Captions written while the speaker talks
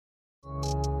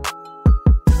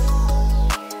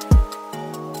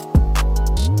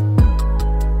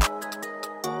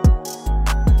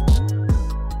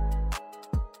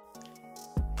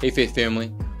Hey Faith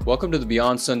family, welcome to the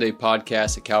Beyond Sunday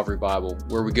podcast at Calvary Bible,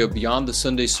 where we go beyond the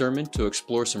Sunday sermon to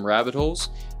explore some rabbit holes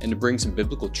and to bring some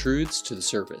biblical truths to the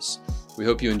surface. We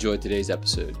hope you enjoyed today's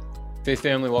episode. Faith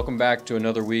family, welcome back to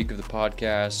another week of the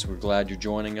podcast. We're glad you're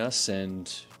joining us,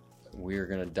 and we're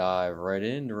going to dive right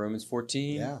into Romans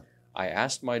 14. Yeah. I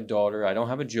asked my daughter, I don't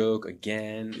have a joke,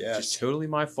 again, just totally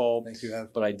my fault. Thank you,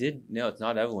 Ev. But I did, no, it's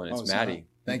not Evelyn, it's Maddie. Not.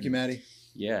 Thank you, Maddie.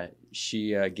 Yeah,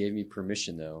 she gave me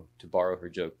permission, though, to borrow her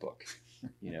joke book,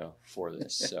 for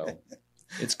this. So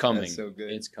it's coming. That's so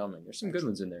good. It's coming. There's some good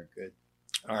ones in there. Good.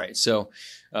 All right, so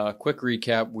quick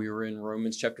recap. We were in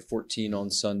Romans chapter 14 on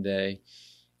Sunday,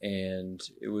 and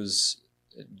it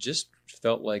just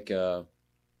felt like a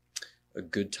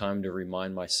good time to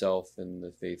remind myself and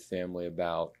the Faith family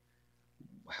about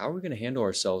how are we going to handle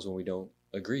ourselves when we don't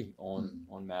agree on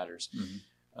matters.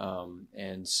 Mm-hmm.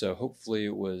 And so hopefully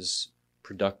it was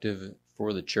productive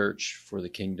for the church, for the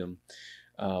kingdom.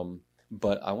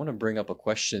 But I want to bring up a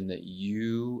question that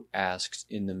you asked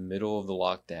in the middle of the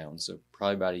lockdown, so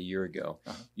probably about a year ago.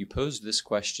 Uh-huh. You posed this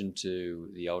question to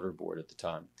the elder board at the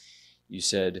time. You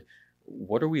said,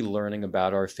 what are we learning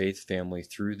about our faith family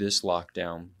through this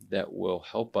lockdown that will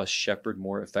help us shepherd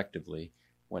more effectively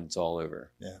when it's all over?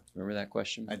 Yeah. Remember that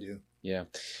question? I do. Yeah.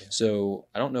 So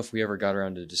I don't know if we ever got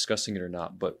around to discussing it or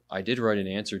not, but I did write an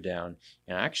answer down,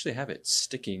 and I actually have it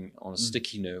sticking on a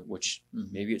sticky note, which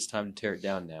maybe it's time to tear it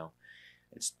down now.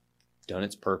 It's done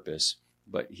its purpose.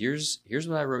 But here's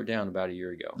what I wrote down about a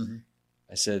year ago. Mm-hmm.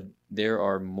 I said, there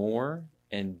are more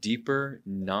and deeper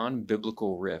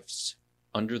non-biblical rifts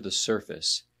under the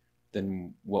surface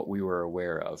than what we were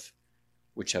aware of,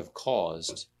 which have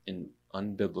caused an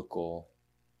unbiblical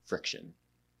friction.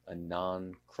 A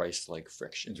non-Christ-like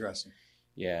friction. Interesting.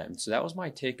 Yeah, and so that was my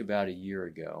take about a year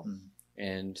ago. Mm-hmm.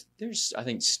 And there's, I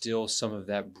think, still some of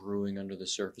that brewing under the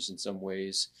surface in some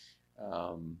ways,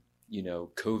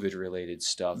 COVID-related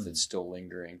stuff that's still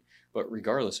lingering. But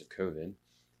regardless of COVID,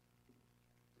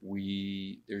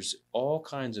 there's all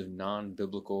kinds of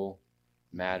non-biblical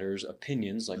matters,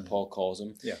 opinions, like Paul calls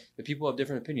them, that people have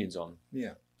different opinions on.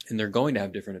 Yeah. And they're going to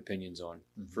have different opinions on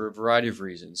for a variety of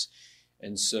reasons.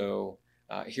 And so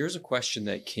here's a question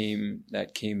that came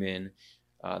in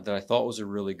that I thought was a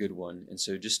really good one. And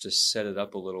so just to set it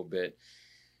up a little bit,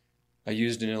 I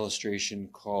used an illustration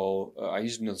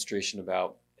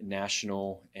about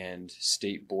national and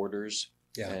state borders.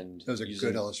 Yeah, and that was a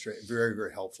good illustration. Very,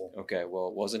 very helpful. Okay, well,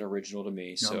 it wasn't original to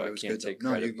me, so I can't take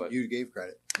credit. No, you gave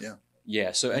credit. Yeah.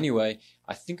 Yeah, so anyway,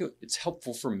 I think it's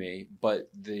helpful for me, but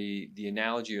the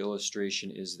analogy or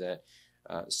illustration is that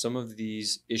some of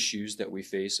these issues that we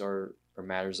face are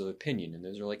matters of opinion, and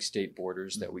those are like state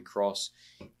borders that we cross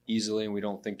easily and we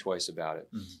don't think twice about it.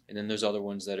 And then there's other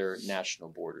ones that are national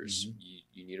borders.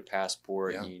 You need a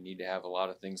passport, and you need to have a lot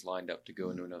of things lined up to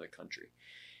go into another country.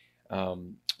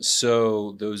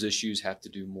 So those issues have to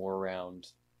do more around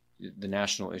the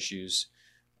national issues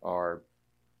are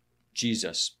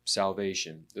Jesus,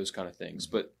 salvation, those kind of things.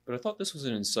 But I thought this was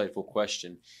an insightful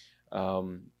question.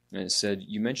 And it said,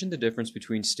 you mentioned the difference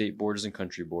between state borders and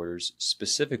country borders,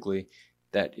 specifically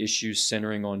that issues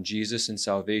centering on Jesus and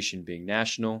salvation being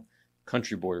national,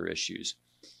 country border issues.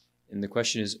 And the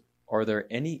question is, are there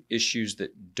any issues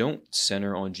that don't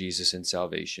center on Jesus and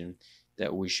salvation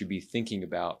that we should be thinking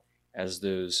about as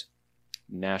those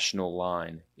national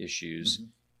line issues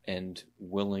and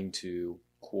willing to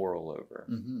quarrel over?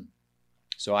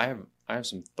 So I have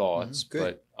some thoughts,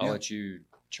 but I'll let you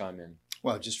chime in.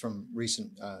 Well, just from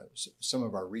some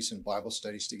of our recent Bible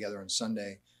studies together on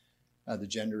Sunday, the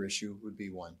gender issue would be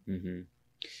one.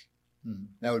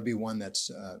 That would be one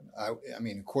that's,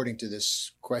 according to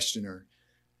this questioner,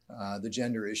 the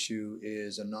gender issue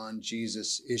is a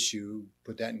non-Jesus issue.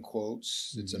 Put that in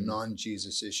quotes. It's a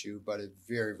non-Jesus issue, but it's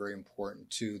very, very important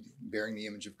to bearing the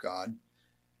image of God,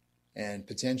 and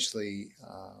potentially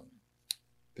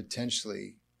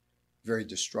very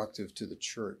destructive to the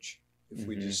church if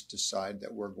we just decide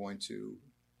that we're going to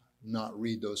not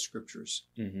read those scriptures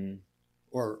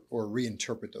or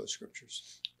reinterpret those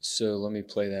scriptures. So let me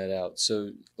play that out.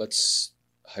 So let's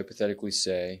hypothetically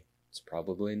say, it's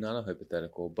probably not a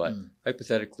hypothetical, but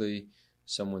hypothetically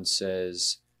someone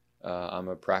says, I'm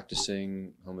a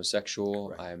practicing homosexual,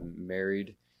 Right. I'm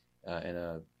married in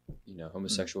a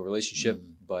homosexual relationship,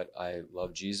 but I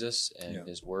love Jesus and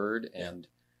his word, and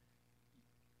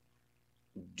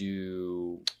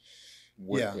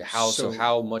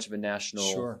how much of a national?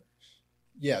 Sure.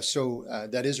 Yeah. So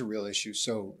that is a real issue.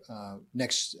 So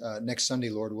next Sunday,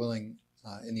 Lord willing,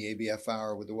 in the ABF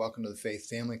hour with the Welcome to the Faith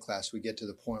family class, we get to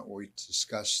the point where we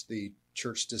discuss the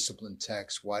church discipline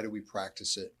text. Why do we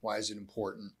practice it? Why is it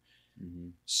important? Mm-hmm.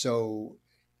 So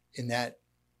in that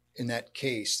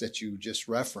case that you just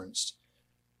referenced,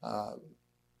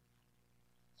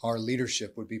 our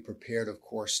leadership would be prepared, of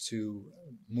course, to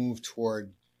move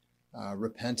toward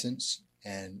repentance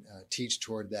and teach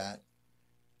toward that,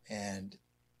 and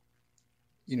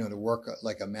to work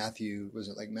like a Matthew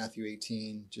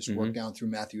 18? Just work down through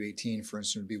Matthew 18, for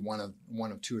instance, would be one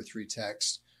of 2 or 3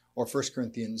 texts, or 1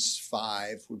 Corinthians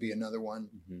 5 would be another one.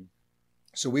 Mm-hmm.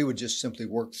 So we would just simply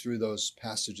work through those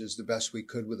passages the best we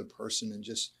could with a person and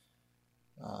just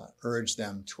urge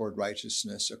them toward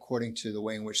righteousness according to the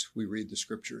way in which we read the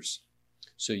scriptures.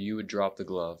 So you would drop the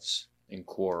gloves and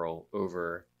quarrel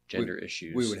over gender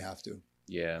issues? We would have to.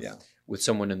 Yeah. With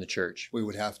someone in the church? We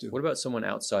would have to. What about someone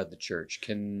outside the church?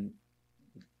 Can,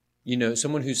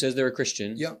 someone who says they're a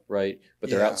Christian, right? But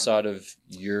they're outside of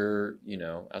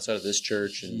outside of this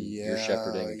church and your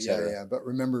shepherding, etc. Yeah. But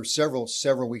remember, several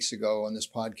weeks ago on this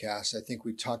podcast, I think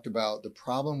we talked about the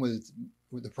problem with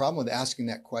asking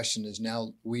that question is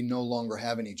now we no longer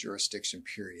have any jurisdiction,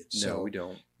 period. No, we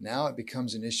don't. Now it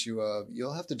becomes an issue of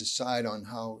you'll have to decide on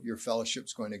how your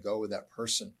fellowship's going to go with that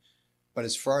person. But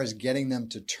as far as getting them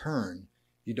to turn,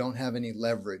 you don't have any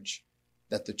leverage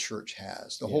that the church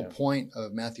has. The whole point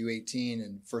of Matthew 18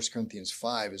 and 1 Corinthians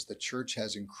 5 is the church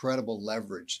has incredible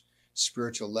leverage,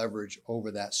 spiritual leverage over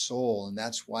that soul. And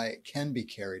that's why it can be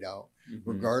carried out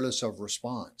regardless of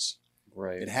response.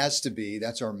 Right. It has to be.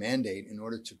 That's our mandate in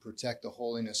order to protect the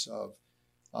holiness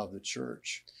of the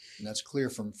church. And that's clear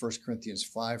from 1 Corinthians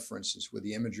 5, for instance, with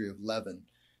the imagery of leaven.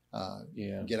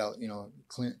 Get out,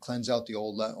 cleanse out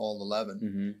all the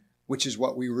leaven, which is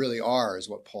what we really are, is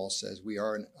what Paul says. We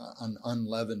are an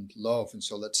unleavened loaf. And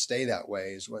so let's stay that way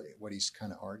is what he's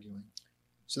kind of arguing.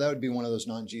 So that would be one of those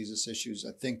non-Jesus issues.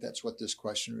 I think that's what this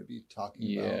question would be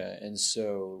talking about. Yeah. And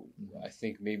so I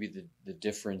think maybe the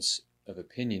difference of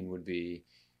opinion would be,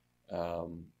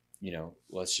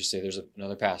 let's just say there's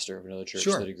another pastor of another church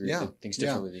that agrees that thinks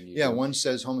differently than you. Yeah, one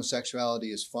says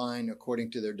homosexuality is fine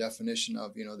according to their definition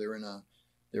of,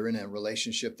 they're in a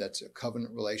relationship that's a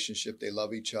covenant relationship. They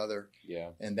love each other. Yeah.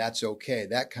 And that's okay.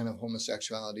 That kind of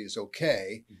homosexuality is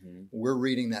okay. Mm-hmm. We're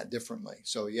reading that differently.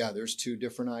 So there's 2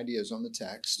 different ideas on the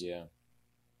text. Yeah.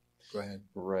 Go ahead.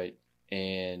 Right.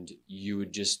 And you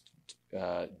would just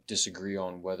disagree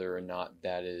on whether or not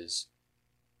that is,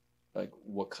 like,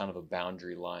 what kind of a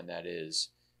boundary line that is.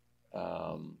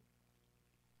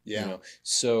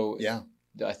 So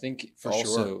I think for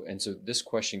also, sure. And so this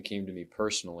question came to me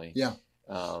personally. Yeah.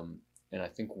 And I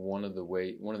think one of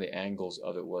the angles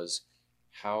of it was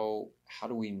how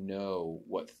do we know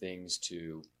what things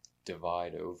to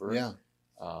divide over? Yeah.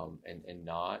 And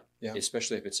not,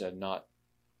 especially if it's a not,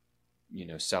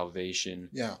 salvation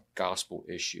gospel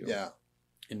issue. Yeah.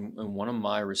 And one of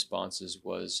my responses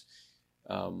was,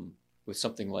 with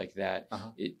something like that,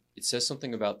 it says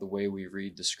something about the way we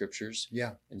read the scriptures.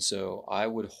 Yeah. And so I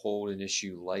would hold an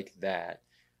issue like that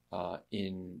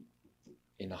in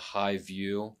a high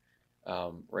view,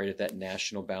 right at that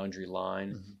national boundary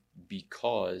line,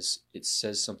 because it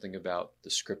says something about the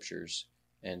scriptures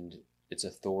and its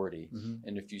authority.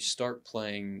 And if you start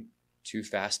playing too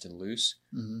fast and loose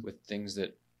with things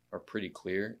that are pretty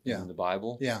clear in the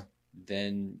Bible,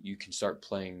 then you can start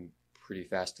playing pretty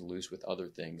fast and loose with other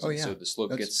things. So the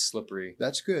slope gets slippery.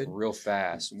 That's good. Real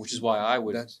fast, which is why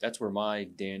that's where my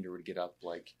dander would get up,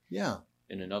 like,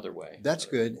 in another way. That's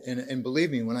good. And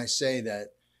believe me, when I say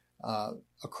that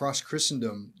across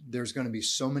Christendom, there's going to be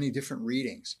so many different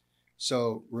readings.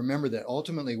 So remember that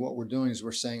ultimately what we're doing is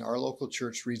we're saying our local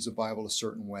church reads the Bible a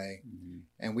certain way.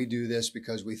 And we do this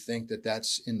because we think that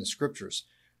that's in the scriptures.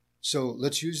 So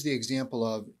let's use the example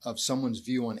of someone's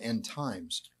view on end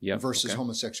times versus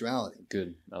homosexuality.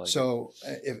 Good. I like so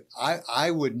if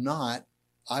I would not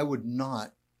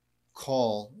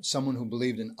call someone who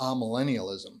believed in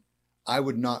amillennialism, I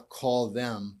would not call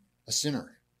them a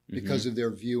sinner because of their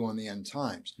view on the end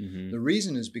times. The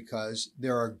reason is because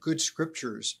there are good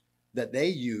scriptures that they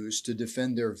use to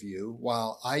defend their view,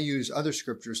 while I use other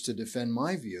scriptures to defend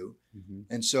my view.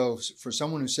 And so for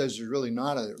someone who says there's really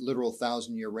not a literal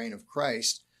 1,000-year reign of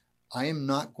Christ, I am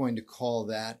not going to call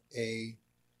that a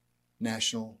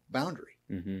national boundary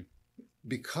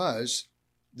because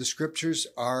the scriptures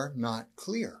are not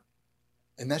clear.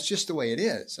 And that's just the way it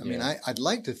is. I mean, I'd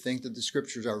like to think that the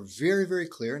scriptures are very, very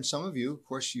clear. And some of you, of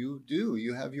course, you do.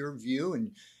 You have your view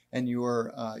and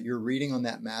your reading on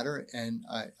that matter. And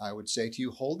I would say to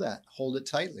you, hold it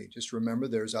tightly. Just remember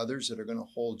there's others that are going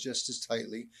to hold just as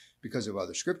tightly because of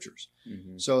other scriptures.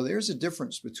 So there's a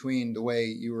difference between the way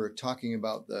you were talking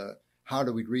about how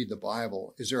do we read the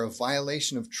Bible? Is there a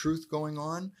violation of truth going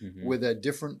on with a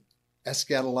different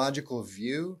eschatological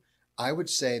view? I would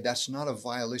say that's not a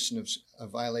violation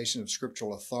of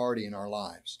scriptural authority in our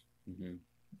lives. Mm-hmm.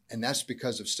 And that's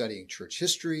because of studying church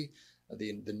history,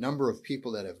 the number of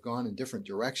people that have gone in different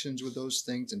directions with those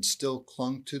things and still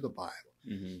clung to the Bible,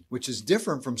 Mm-hmm. which is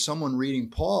different from someone reading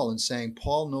Paul and saying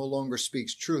Paul no longer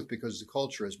speaks truth because the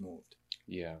culture has moved.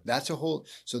 Yeah. That's a whole,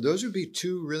 so those would be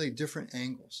two really different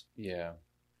angles. Yeah.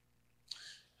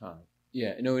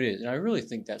 Yeah, no, it is. And I really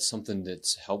think that's something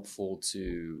that's helpful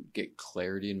to get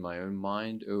clarity in my own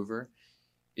mind over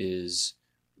is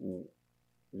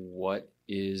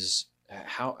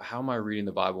how am I reading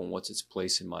the Bible and what's its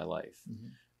place in my life?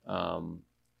 Mm-hmm.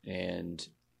 And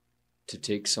to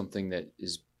take something that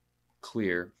is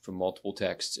clear from multiple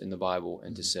texts in the Bible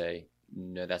and to say,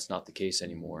 no, that's not the case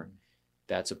anymore. Mm-hmm.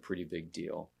 That's a pretty big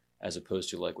deal, as opposed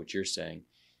to like what you're saying,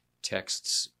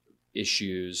 texts,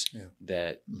 issues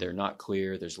that they're not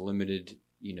clear. There's limited,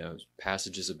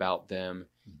 passages about them.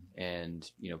 Mm-hmm.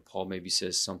 And, Paul maybe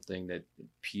says something that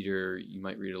Peter, you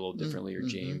might read a little differently, or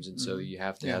James. And so you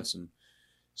have to have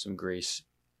some grace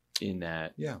in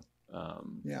that. Yeah.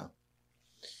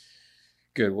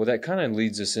 Good. Well, that kind of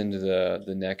leads us into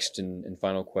the next and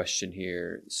final question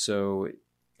here. So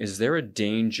is there a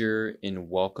danger in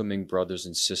welcoming brothers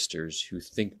and sisters who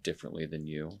think differently than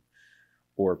you,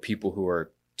 or people who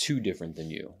are too different than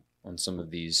you on some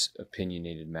of these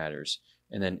opinionated matters?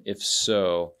 And then if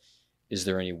so, is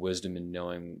there any wisdom in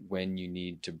knowing when you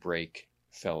need to break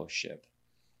fellowship?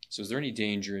 So is there any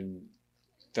danger in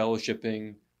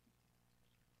fellowshipping,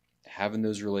 having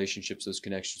those relationships, those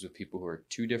connections with people who are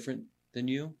too different than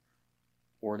you,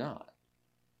 or not?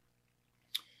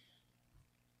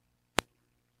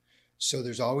 So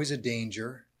there's always a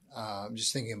danger. I'm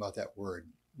just thinking about that word.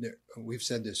 We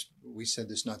said this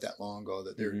not that long ago,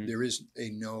 that there is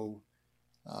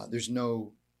there's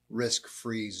no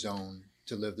risk-free zone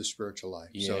to live the spiritual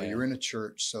life. Yeah. So you're in a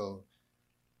church, so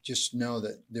just know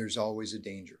that there's always a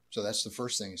danger. So that's the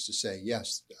first thing, is to say,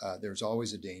 yes, there's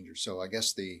always a danger. So I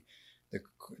guess the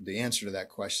answer to that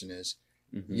question is,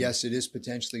 yes, it is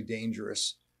potentially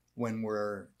dangerous when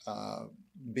we're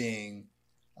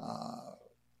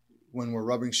when we're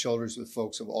rubbing shoulders with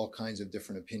folks of all kinds of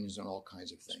different opinions on all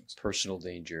kinds of things. Personal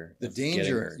danger. The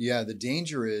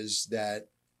danger is that,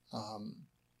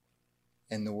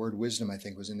 and the word wisdom, I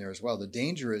think, was in there as well. The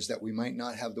danger is that we might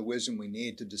not have the wisdom we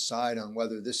need to decide on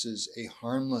whether this is a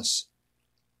harmless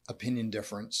opinion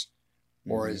difference,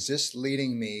 or is this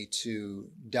leading me to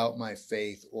doubt my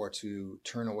faith or to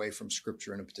turn away from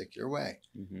Scripture in a particular way.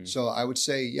 So I would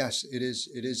say, yes, it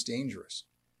is dangerous.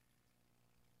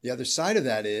 The other side of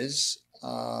that is,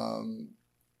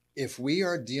 if we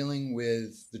are dealing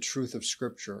with the truth of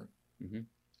Scripture,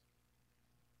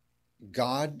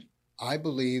 I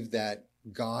believe that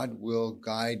God will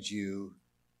guide you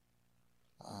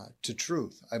to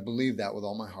truth. I believe that with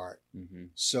all my heart.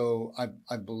 So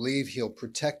I believe He'll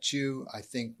protect you. I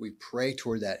think we pray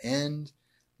toward that end.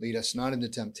 Lead us not into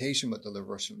temptation, but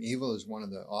deliver us from evil is one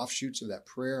of the offshoots of that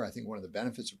prayer. I think one of the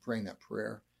benefits of praying that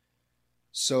prayer.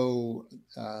 So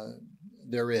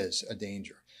there is a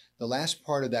danger. The last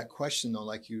part of that question, though,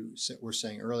 like you were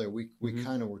saying earlier, we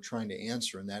kind of were trying to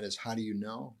answer, and that is, how do you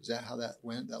know? Is that how that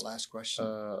went, that last question?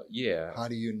 Yeah. How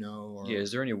do you know?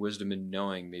 Is there any wisdom in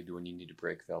knowing maybe when you need to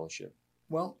break fellowship?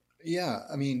 Well, yeah.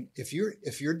 I mean, if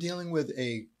you're dealing with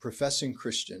a professing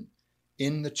Christian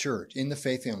in the church, in the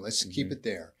faith family, let's keep it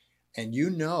there, and you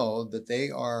know that they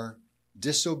are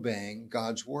disobeying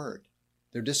God's word.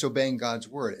 They're disobeying God's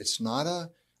word. It's not a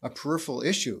peripheral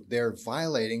issue. They're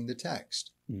violating the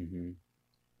text.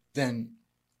 Then,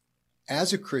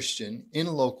 as a Christian in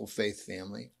a local faith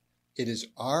family, it is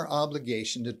our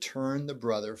obligation to turn the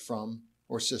brother from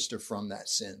or sister from that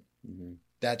sin.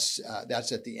 That's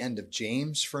at the end of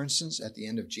James, for instance, at the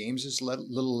end of James's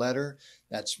little letter.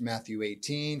 That's Matthew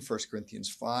 18, 1 Corinthians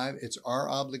 5. It's our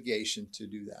obligation to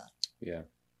do that. Yeah.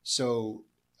 So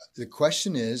the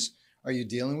question is, are you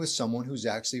dealing with someone who's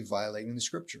actually violating the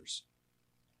Scriptures?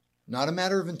 Not a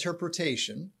matter of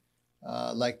interpretation,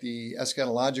 like the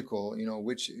eschatological,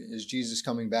 which is Jesus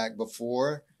coming back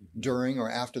before, during, or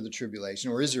after the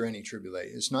tribulation, or is there any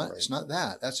tribulation? It's not. Right. It's not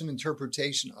that. That's an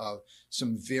interpretation of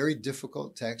some very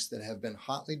difficult texts that have been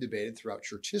hotly debated throughout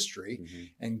church history,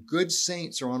 and good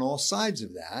saints are on all sides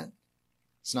of that.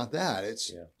 It's not that.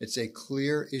 It's a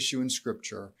clear issue in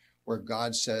Scripture where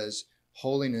God says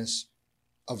holiness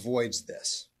avoids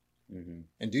this.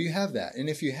 And do you have that? And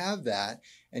if you have that,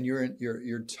 and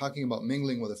you're talking about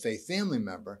mingling with a faith family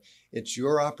member, it's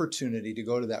your opportunity to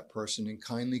go to that person and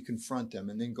kindly confront them,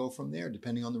 and then go from there,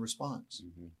 depending on the response.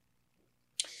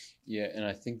 Yeah, and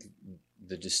I think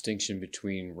the distinction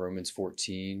between Romans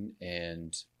 14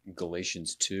 and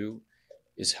Galatians 2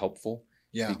 is helpful.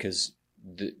 Yeah. Because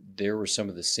there were some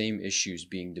of the same issues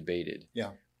being debated.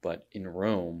 Yeah. But in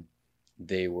Rome,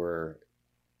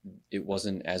 it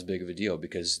wasn't as big of a deal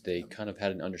because they kind of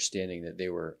had an understanding that they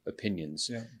were opinions.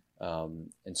 Yeah.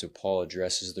 And so Paul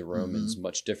addresses the Romans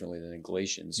much differently than in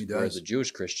Galatians, whereas the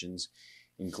Jewish Christians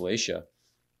in Galatia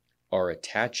are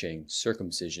attaching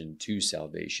circumcision to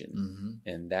salvation.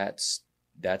 And that's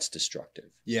destructive.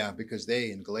 Yeah, because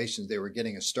in Galatians, they were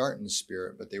getting a start in the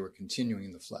spirit, but they were continuing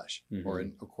in the flesh or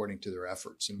according to their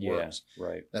efforts and works.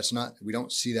 Right. We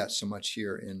don't see that so much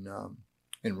here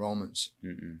in Romans.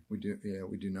 We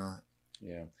do not.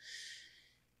 Yeah.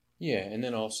 Yeah. And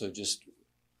then also just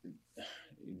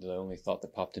the only thought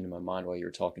that popped into my mind while you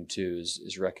were talking too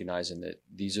is recognizing that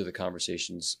these are the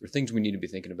conversations or things we need to be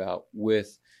thinking about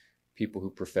with people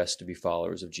who profess to be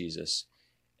followers of Jesus,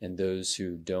 and those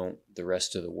who don't, the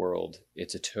rest of the world.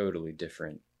 It's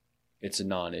it's a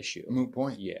non-issue. Moot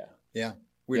point. Yeah. Yeah.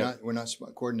 We're not,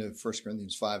 according to 1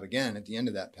 Corinthians 5, again, at the end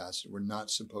of that passage, we're not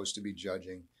supposed to be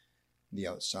judging the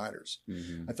outsiders.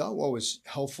 I thought what was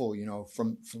helpful,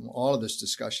 from all of this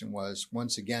discussion was,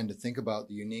 once again, to think about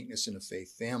the uniqueness in a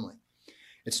faith family.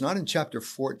 It's not in chapter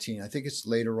 14. I think it's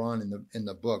later on in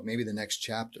the book, maybe the next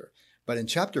chapter. But in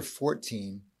chapter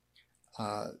 14,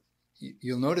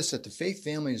 you'll notice that the faith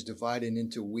family is divided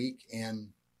into weak and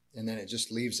then it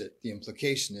just leaves it. The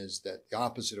implication is that the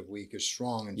opposite of weak is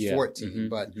strong in 14.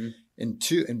 But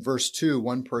in verse 2,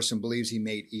 one person believes he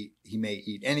may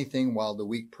eat anything, while the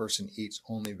weak person eats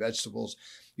only vegetables.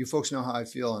 You folks know how I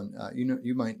feel, and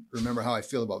you might remember how I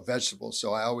feel about vegetables.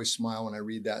 So I always smile when I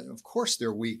read that. Of course,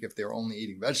 they're weak if they're only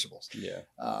eating vegetables. Yeah.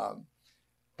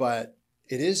 But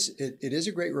it is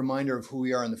a great reminder of who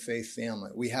we are in the faith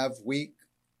family. We have weak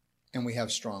and we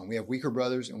have strong. We have weaker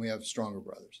brothers and we have stronger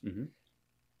brothers.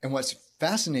 And what's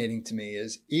fascinating to me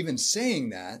is, even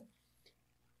saying that,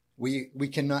 we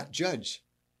cannot judge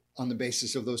on the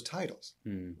basis of those titles.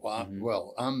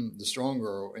 Well, I'm the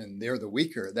stronger and they're the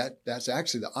weaker. That's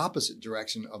actually the opposite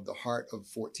direction of the heart of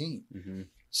 14.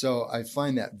 So I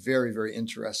find that very, very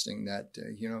interesting that,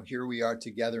 here we are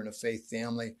together in a faith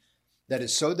family that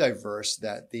is so diverse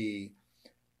that the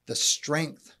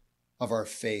strength of our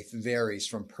faith varies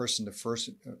from person to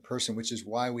person, which is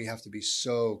why we have to be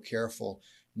so careful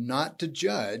not to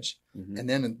judge. And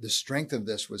then the strength of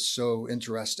this was so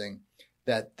interesting,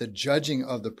 that the judging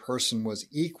of the person was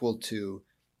equal to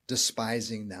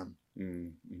despising them.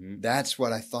 That's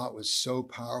what I thought was so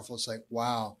powerful. It's like,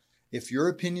 wow, if your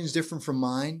opinion is different from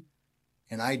mine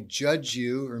and I judge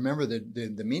you, remember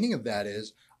the meaning of that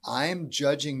is I'm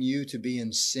judging you to be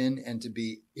in sin and to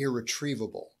be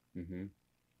irretrievable.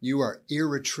 You are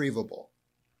irretrievable.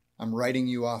 I'm writing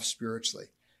you off spiritually.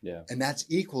 Yeah. And that's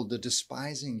equal to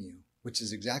despising you, which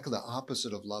is exactly the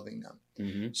opposite of loving them.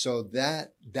 So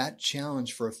that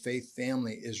challenge for a faith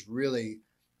family is really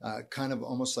kind of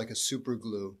almost like a super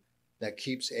glue that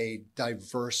keeps a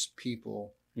diverse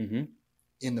people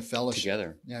in the fellowship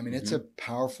together. Yeah, I mean, it's a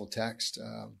powerful text.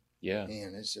 Yeah.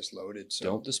 And it's just loaded. So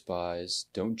don't despise,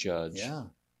 don't judge. Yeah.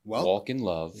 Walk in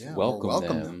love. Yeah,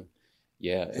 welcome them.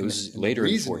 Yeah. It was later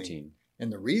in 14.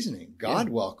 And the reasoning, God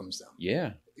welcomes them.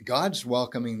 Yeah. God's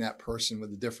welcoming that person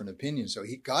with a different opinion. So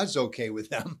God's okay with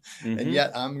them. And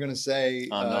yet I'm going to say,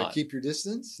 keep your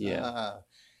distance. Yeah.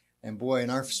 And boy,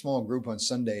 in our small group on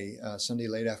Sunday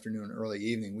late afternoon, early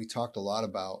evening, we talked a lot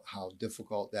about how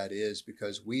difficult that is,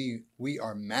 because we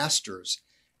are masters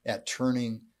at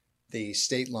turning the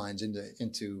state lines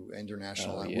into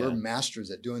international line. We're masters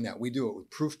at doing that. We do it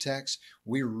with proof texts.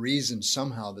 We reason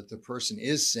somehow that the person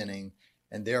is sinning,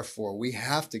 and therefore we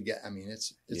have to get,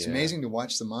 it's amazing to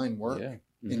watch the mind work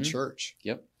in church.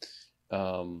 Yep.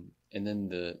 And then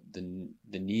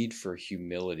the need for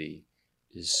humility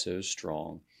is so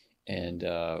strong. And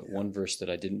one verse that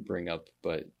I didn't bring up,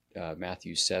 but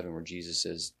Matthew 7, where Jesus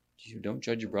says, don't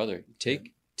judge your brother.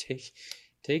 Take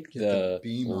the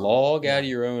log out of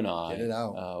your own eye. Get it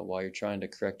out. While you're trying to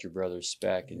correct your brother's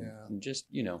speck. And just,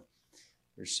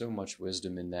 there's so much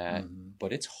wisdom in that.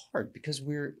 But it's hard because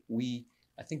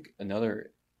I think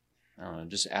another,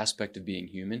 just aspect of being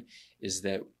human is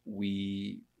that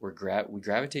we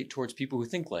gravitate towards people who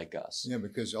think like us. Yeah,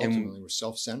 because ultimately we're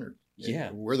self-centered.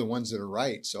 Yeah. We're the ones that are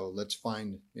right. So let's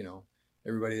find,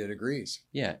 everybody that agrees.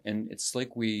 Yeah. And it's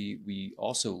like we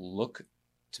also look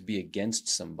to be against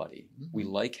somebody. We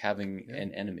like having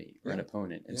an enemy or an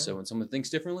opponent. And so when someone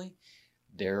thinks differently,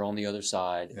 they're on the other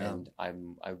side. Yeah. And I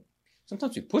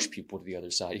sometimes we push people to the other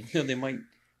side, even though they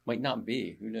might not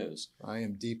be. Who knows? I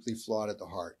am deeply flawed at the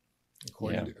heart,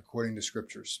 according to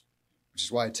scriptures, which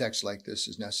is why a text like this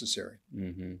is necessary.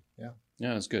 Yeah,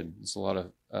 it's good. It's a lot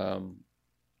of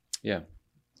Yeah.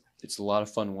 It's a lot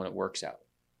of fun when it works out,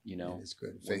 you know. It's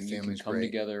good. When Faith you can family's come great.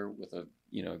 together with a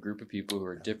group of people who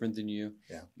are different than you.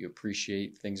 Yeah. You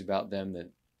appreciate things about them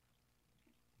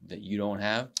that you don't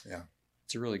have. Yeah.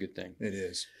 It's a really good thing. It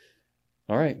is.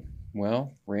 All right.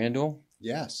 Well, Randall.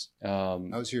 Yes. I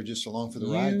was here just along for the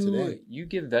ride today. You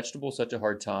give vegetables such a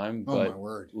hard time, Oh, but my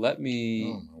word. let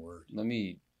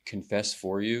me confess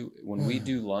for you. When we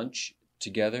do lunch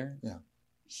together,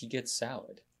 he gets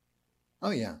salad.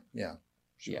 Oh, yeah. Yeah.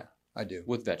 Sure. Yeah. I do.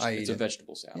 With vegetables. It's a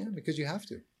vegetable salad. Yeah, because you have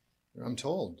to. I'm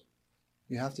told.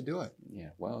 You have to do it. Yeah.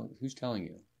 Well, who's telling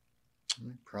you?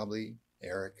 Probably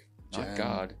Eric. Jen. Not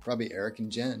God. Probably Eric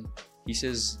and Jen. He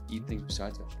says eat things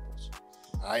besides vegetables.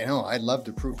 I know. I'd love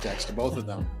to proof text to both of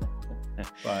them.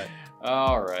 But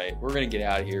all right, we're going to get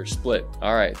out of here. Split.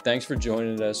 All right. Thanks for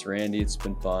joining us, Randy. It's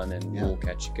been fun, and we'll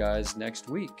catch you guys next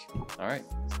week. All right.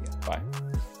 Bye.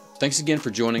 Thanks again for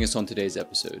joining us on today's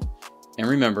episode. And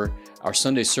remember, our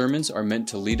Sunday sermons are meant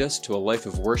to lead us to a life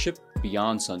of worship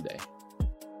beyond Sunday.